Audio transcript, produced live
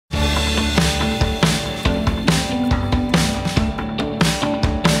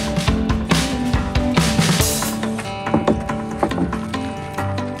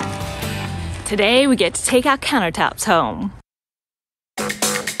Today we get to take our countertops home.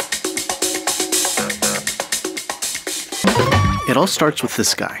 It all starts with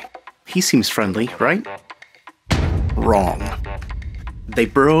this guy. He seems friendly, right? Wrong. They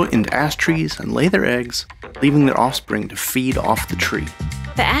burrow into ash trees and lay their eggs, leaving their offspring to feed off the tree.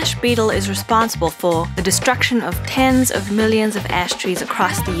 The ash beetle is responsible for the destruction of tens of millions of ash trees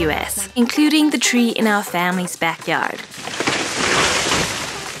across the US, including the tree in our family's backyard.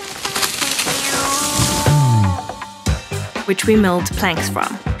 Which we milled planks from.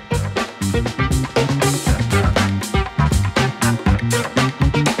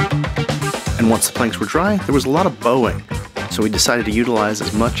 And once the planks were dry, there was a lot of bowing, so we decided to utilize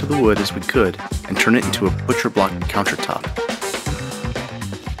as much of the wood as we could and turn it into a butcher block countertop.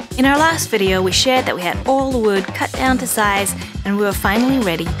 In our last video, we shared that we had all the wood cut down to size and we were finally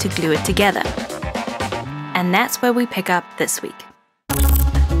ready to glue it together. And that's where we pick up this week.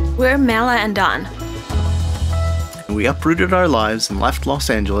 We're Mela and Don. We uprooted our lives and left Los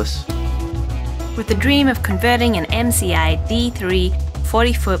Angeles with the dream of converting an MCI D3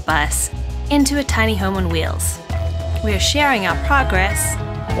 40-foot bus into a tiny home on wheels. We are sharing our progress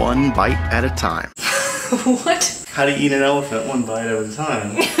one bite at a time. What? How to eat an elephant one bite at a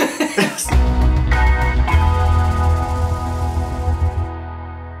time. It's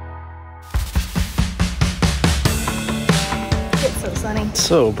so sunny.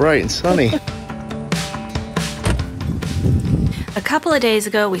 So bright and sunny. A couple of days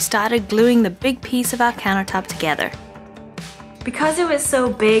ago, we started gluing the big piece of our countertop together. Because it was so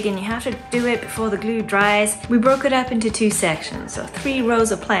big and you have to do it before the glue dries, we broke it up into 2 sections, so 3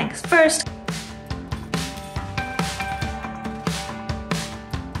 rows of planks first.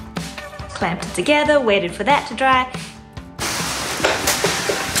 Clamped it together, waited for that to dry.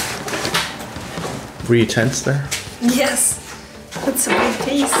 Were you tense there? Yes, that's a big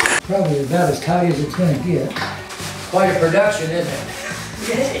piece. Probably about as tight as it's going to get. Quite a production, isn't it?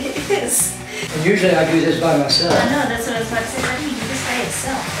 Yeah, it is. And usually I do this by myself. I know, that's what I was about to say. How do you do this by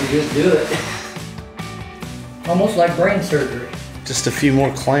yourself? You just do it. Almost like brain surgery. Just a few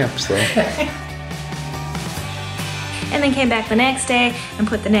more clamps though. And then came back the next day and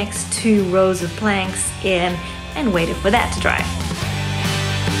put the next 2 rows of planks in and waited for that to dry.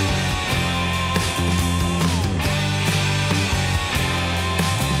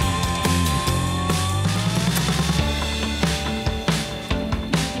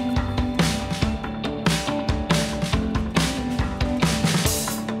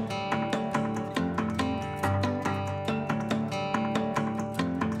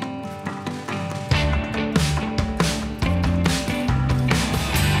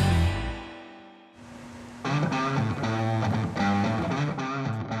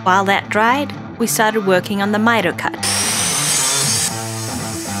 While that dried, we started working on the miter cut.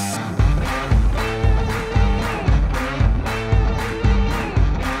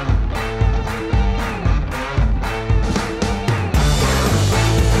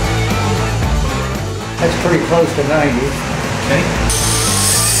 That's pretty close to 90. Okay.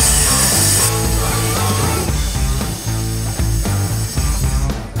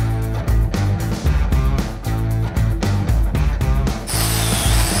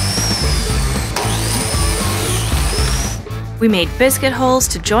 We made biscuit holes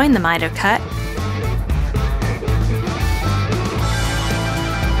to join the miter cut.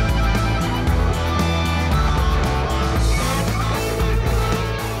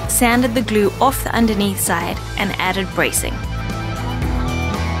 Sanded the glue off the underneath side and added bracing.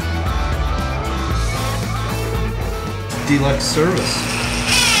 Deluxe service.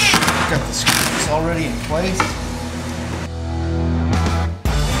 Got the screws already in place.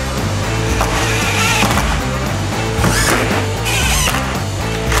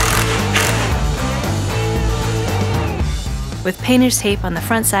 With painter's tape on the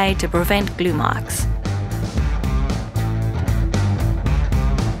front side to prevent glue marks.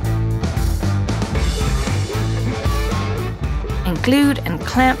 And glued and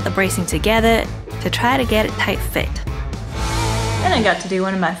clamped the bracing together to try to get it tight fit. Then I got to do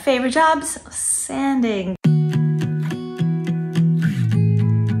one of my favorite jobs, sanding.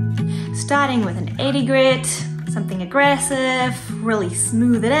 Starting with an 80 grit, something aggressive, really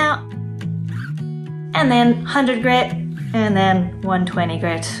smooth it out. And then 100 grit, and then 120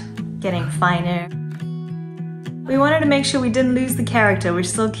 grit, getting finer. We wanted to make sure we didn't lose the character. We're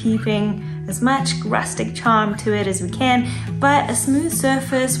still keeping as much rustic charm to it as we can, but a smooth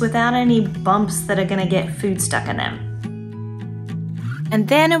surface without any bumps that are gonna get food stuck in them. And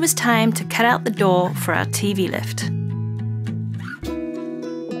then it was time to cut out the door for our TV lift.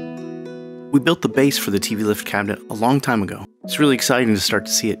 We built the base for the TV lift cabinet a long time ago. It's really exciting to start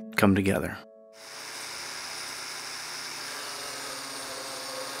to see it come together.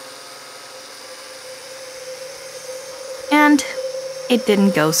 it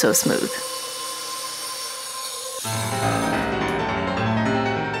didn't go so smooth.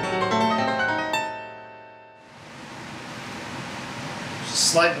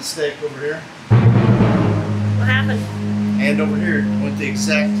 Slight mistake over here. What happened? And over here went the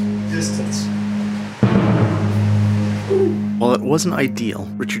exact distance. While it wasn't ideal,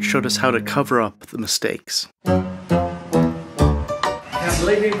 Richard showed us how to cover up the mistakes. Now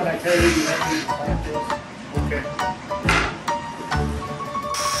believe me when I tell you you have to plant this. Okay.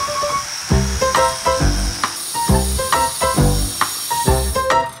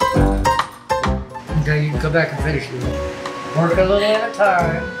 Okay, you can come back and finish it. Work a little at a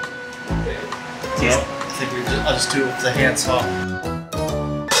time. Yeah, I think I'll just do it with the handsaw.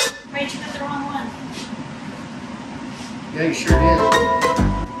 Wait, you got the wrong one. Yeah, you sure did.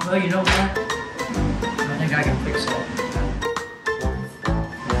 Well, you know what? I think I can fix that.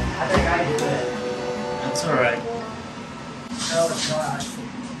 I think I can do that. That's alright. No, it's not.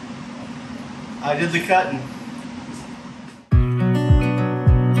 I did the cutting.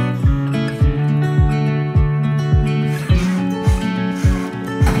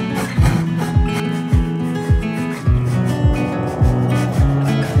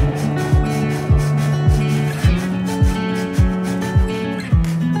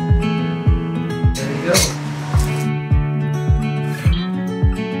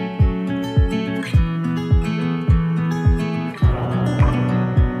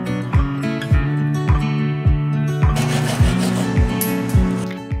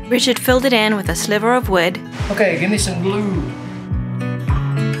 Richard filled it in with a sliver of wood. Okay, give me some glue.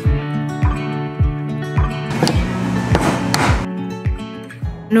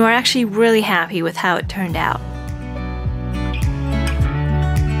 And we're actually really happy with how it turned out.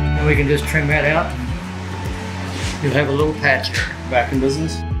 And we can just trim that out. You'll have a little patch here. Back in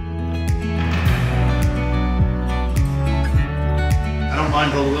business. I don't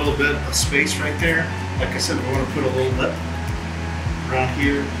mind a little bit of space right there. Like I said, we want to put a little lip around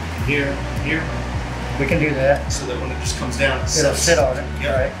here, here, here. We can do that. So that when it just comes down, It'll sit on it.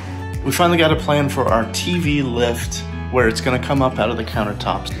 Yeah. All right. We finally got a plan for our TV lift where it's going to come up out of the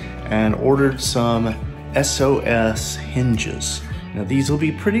countertops, and ordered some SOS hinges. Now these will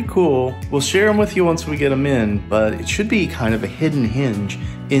be pretty cool. We'll share them with you once we get them in, but it should be kind of a hidden hinge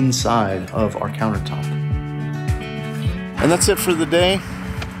inside of our countertop. And that's it for the day.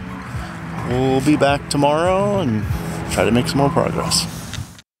 We'll be back tomorrow and try to make some more progress.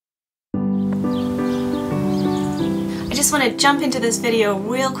 I just want to jump into this video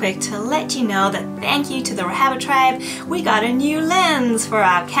real quick to let you know that thank you to the Rehabit Tribe, we got a new lens for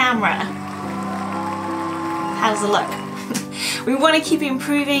our camera. How does it look? We want to keep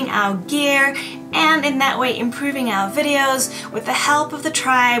improving our gear, and in that way improving our videos. With the help of the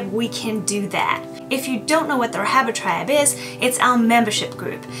tribe, we can do that. If you don't know what the Rehabit Tribe is, it's our membership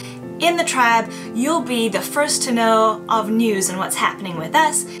group. In the tribe, you'll be the first to know of news and what's happening with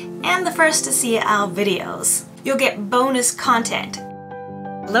us, and the first to see our videos. You'll get bonus content.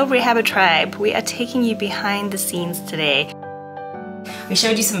 Hello Rehabit Tribe, we are taking you behind the scenes today. We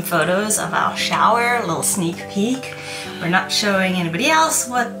showed you some photos of our shower, a little sneak peek. We're not showing anybody else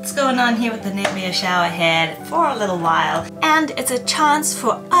what's going on here with the Nivea shower head for a little while. And it's a chance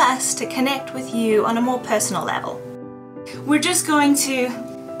for us to connect with you on a more personal level. We're just going to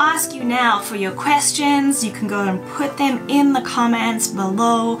ask you now for your questions. You can go and put them in the comments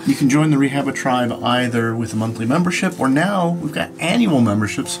below. You can join the Rehabit Tribe either with a monthly membership, or now we've got annual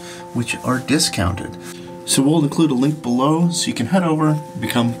memberships which are discounted. So we'll include a link below so you can head over and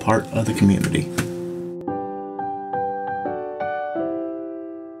become part of the community.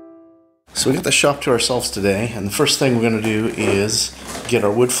 So we got the shop to ourselves today, and the first thing we're going to do is get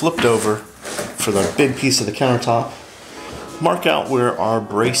our wood flipped over for the big piece of the countertop. Mark out where our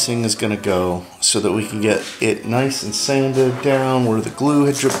bracing is going to go so that we can get it nice and sanded down where the glue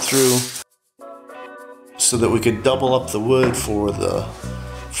had dripped through, so that we could double up the wood for the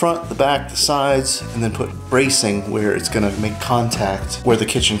front, the back, the sides, and then put bracing where it's going to make contact where the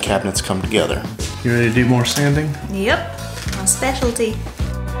kitchen cabinets come together. You ready to do more sanding? Yep, my specialty.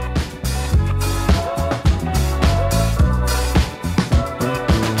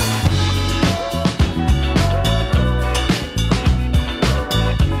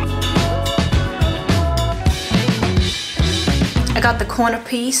 I got the corner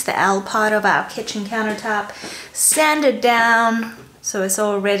piece, the L part of our kitchen countertop, sanded down so it's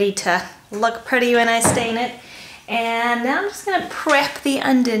all ready to look pretty when I stain it. And now I'm just gonna prep the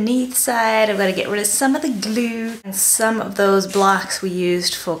underneath side. I've got to get rid of some of the glue and some of those blocks we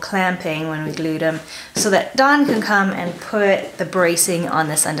used for clamping when we glued them, so that Don can come and put the bracing on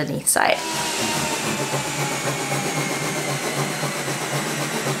this underneath side.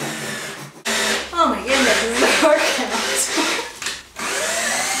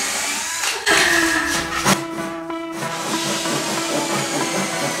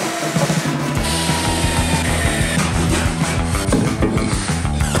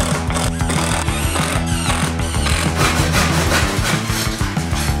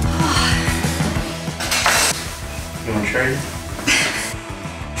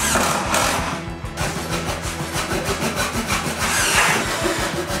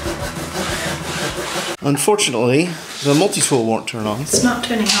 Unfortunately, the multi-tool won't turn on. It's not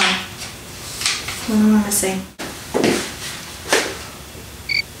turning on. What am I missing?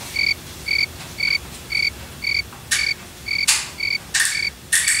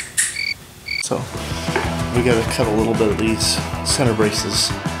 So we gotta cut a little bit of these center braces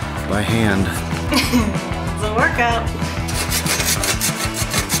by hand. It's a workout.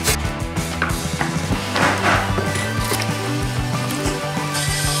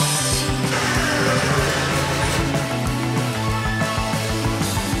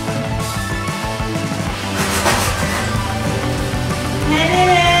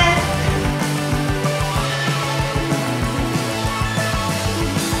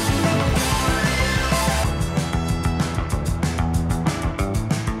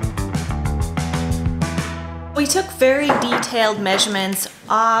 We took very detailed measurements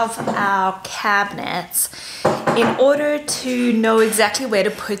of our cabinets in order to know exactly where to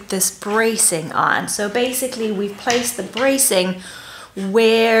put this bracing on. So basically we've placed the bracing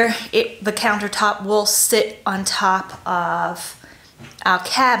where the countertop will sit on top of our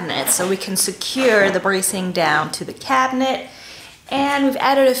cabinet, so we can secure the bracing down to the cabinet. And we've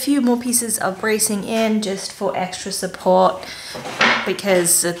added a few more pieces of bracing in just for extra support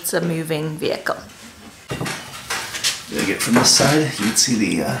because it's a moving vehicle. Gonna get from this side, you can see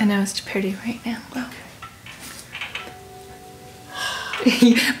the I know it's pretty right now. Wow.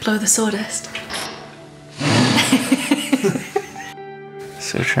 Blow the sawdust.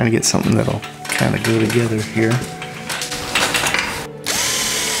 So we're trying to get something that'll kind of go together here.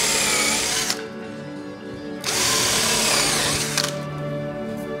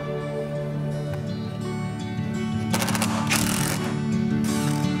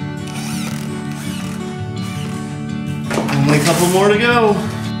 Only a couple more to go.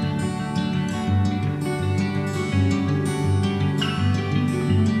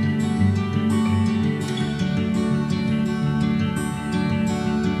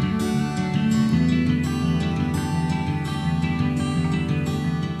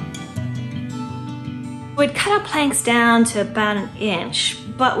 We'd cut our planks down to about 1 inch,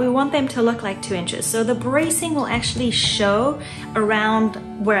 but we want them to look like 2 inches. So the bracing will actually show around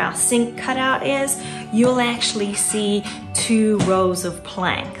where our sink cutout is. You'll actually see 2 rows of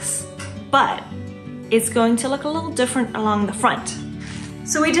planks, but it's going to look a little different along the front.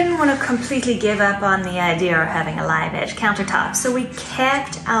 So we didn't want to completely give up on the idea of having a live edge countertop. So we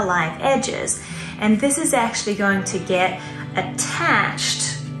kept our live edges, and this is actually going to get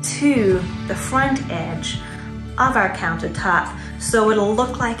attached to the front edge of our countertop, so it'll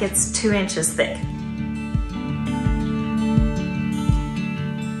look like it's 2 inches thick.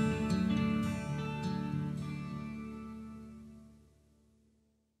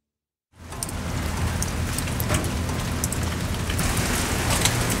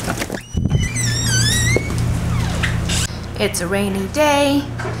 It's a rainy day,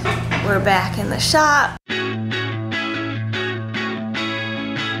 we're back in the shop.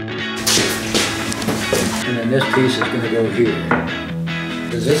 And then this piece is going to go here,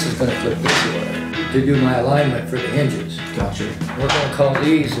 because this is going to flip this way to do my alignment for the hinges. Gotcha. We're going to call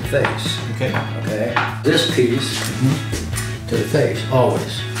these the face. Okay. Okay. This piece to the face,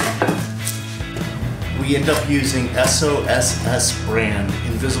 always. We end up using SOSS brand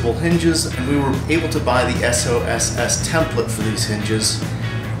invisible hinges, and we were able to buy the SOSS template for these hinges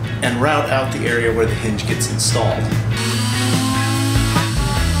and route out the area where the hinge gets installed.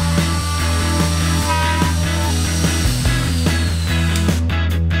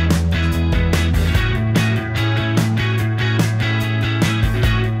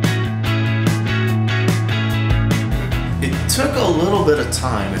 Took a little bit of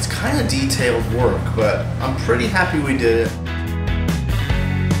time. It's kind of detailed work, but I'm pretty happy we did it.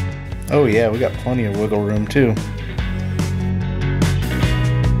 Oh yeah, we got plenty of wiggle room too.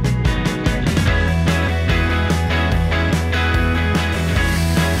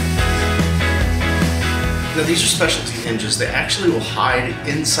 Now these are specialty hinges. They actually will hide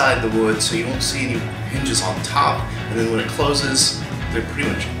inside the wood, so you won't see any hinges on top, and then when it closes, they're pretty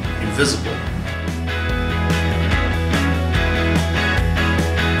much invisible.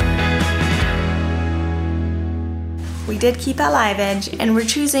 We did keep our live edge, and we're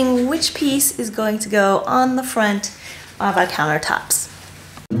choosing which piece is going to go on the front of our countertops.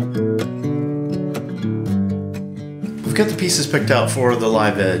 We've got the pieces picked out for the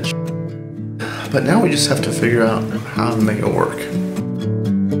live edge, but now we just have to figure out how to make it work.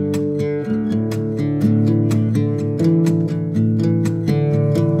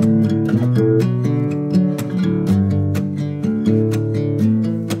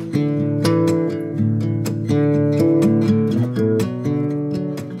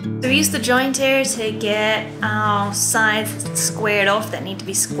 jointer to get our sides squared off that need to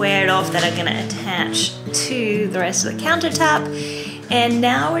be squared off that are gonna attach to the rest of the countertop. And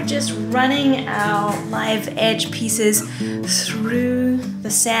now we're just running our live edge pieces through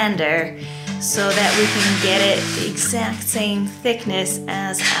the sander so that we can get it the exact same thickness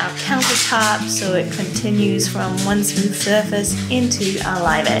as our countertop so it continues from one smooth surface into our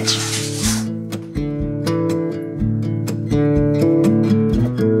live edge.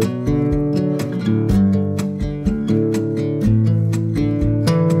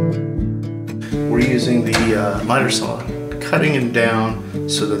 We're using the miter saw, cutting them down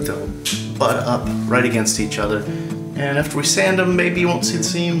so that they'll butt up right against each other. And after we sand them, maybe you won't see the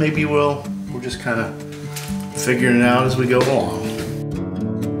seam, maybe you will. We're just kind of figuring it out as we go along.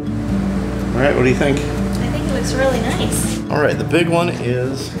 All right, what do you think? I think it looks really nice. All right, the big one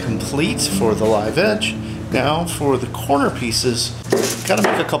is complete for the live edge. Now for the corner pieces, gotta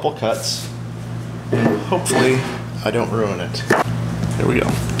make a couple cuts. And hopefully I don't ruin it. Here we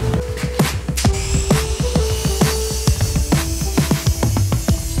go.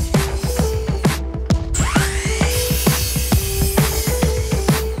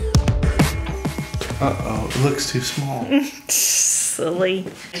 Uh-oh, it looks too small. Silly.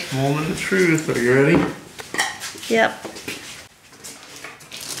 Moment of truth, are you ready? Yep.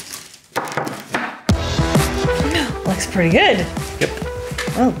 Looks pretty good. Yep.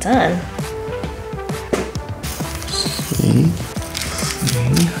 Well done. See?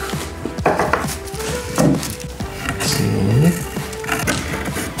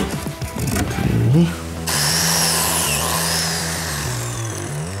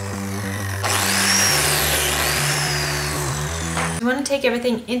 We want to take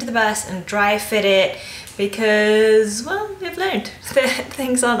everything into the bus and dry fit it because, well, we've learned that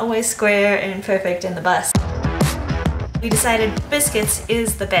things aren't always square and perfect in the bus. We decided biscuits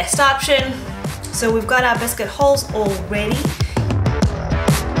is the best option, so we've got our biscuit holes all ready.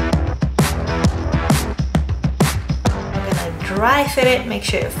 We're gonna dry fit it, make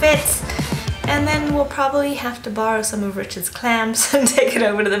sure it fits, and then we'll probably have to borrow some of Richard's clamps and take it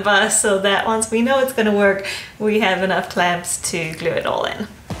over to the bus so that once we know it's gonna work, we have enough clamps to glue it all in.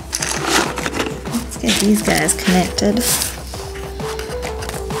 Let's get these guys connected.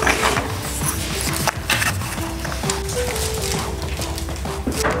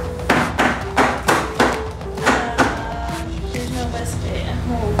 There's no biscuit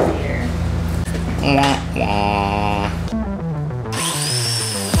hole here. Wah, wah.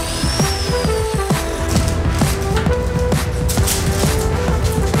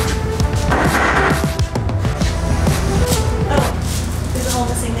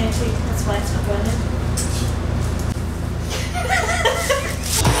 That's why it's not going in.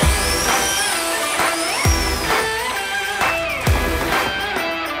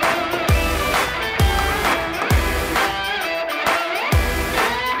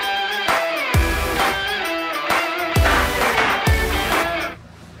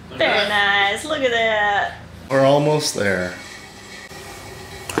 Very nice, look at that. We're almost there.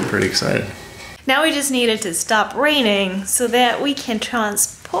 I'm pretty excited. Now we just need it to stop raining so that we can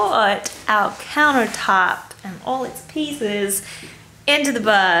transport our countertop and all its pieces into the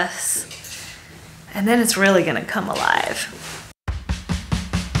bus. And then it's really gonna come alive.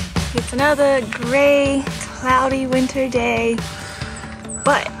 It's another gray, cloudy winter day,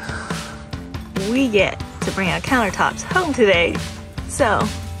 but we get to bring our countertops home today. So,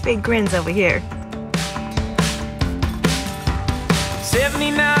 big grins over here.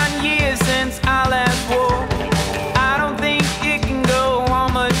 79 years since I last wore. I don't think it can go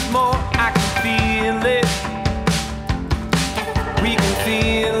on much more. I can feel it. We can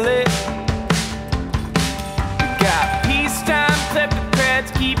feel it. Got peacetime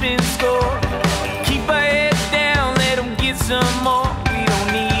kleptocrats keeping score. Keep our heads down, let them get some more. We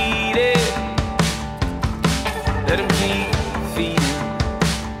don't need it. Let them keep feeding.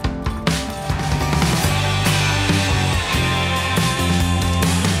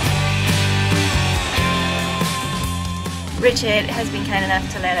 Richard has been kind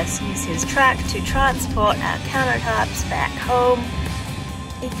enough to let us use his truck to transport our countertops back home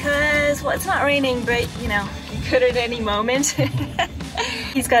because, well, it's not raining, but you know, it could at any moment.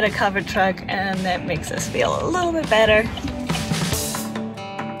 He's got a covered truck and that makes us feel a little bit better.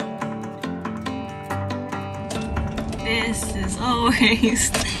 This is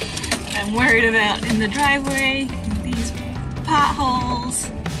always I'm worried about in the driveway, these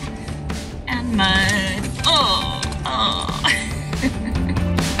potholes and mud. Oh.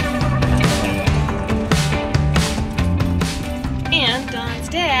 And Don's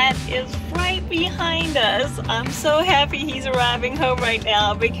dad is right behind us. I'm so happy he's arriving home right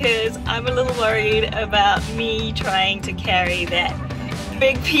now because I'm a little worried about me trying to carry that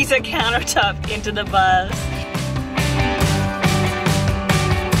big piece of countertop into the bus.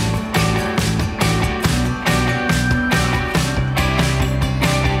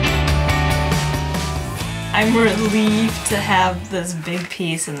 I'm relieved to have this big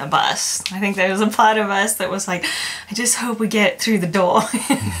piece in the bus. I think there was a part of us that was like, I just hope we get through the door.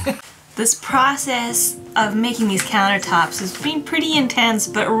 This process of making these countertops has been pretty intense,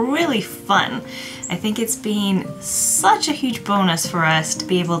 but really fun. I think it's been such a huge bonus for us to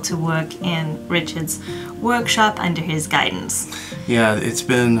be able to work in Richard's workshop under his guidance. Yeah, it's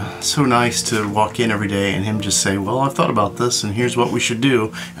been so nice to walk in every day and him just say, well, I've thought about this and here's what we should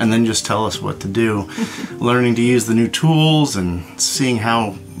do, and then just tell us what to do. Learning to use the new tools and seeing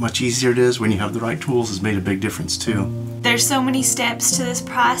how much easier it is when you have the right tools has made a big difference too. There's so many steps to this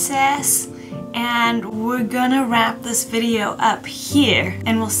process, and we're gonna wrap this video up here,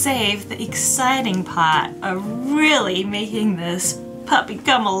 and we'll save the exciting part of really making this puppy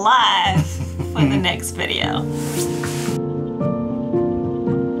come alive for the next video.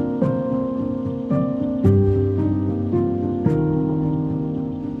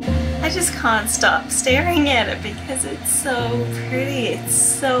 I just can't stop staring at it because it's so pretty, it's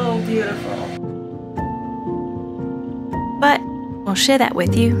so beautiful. But we'll share that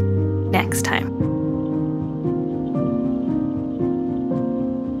with you next time.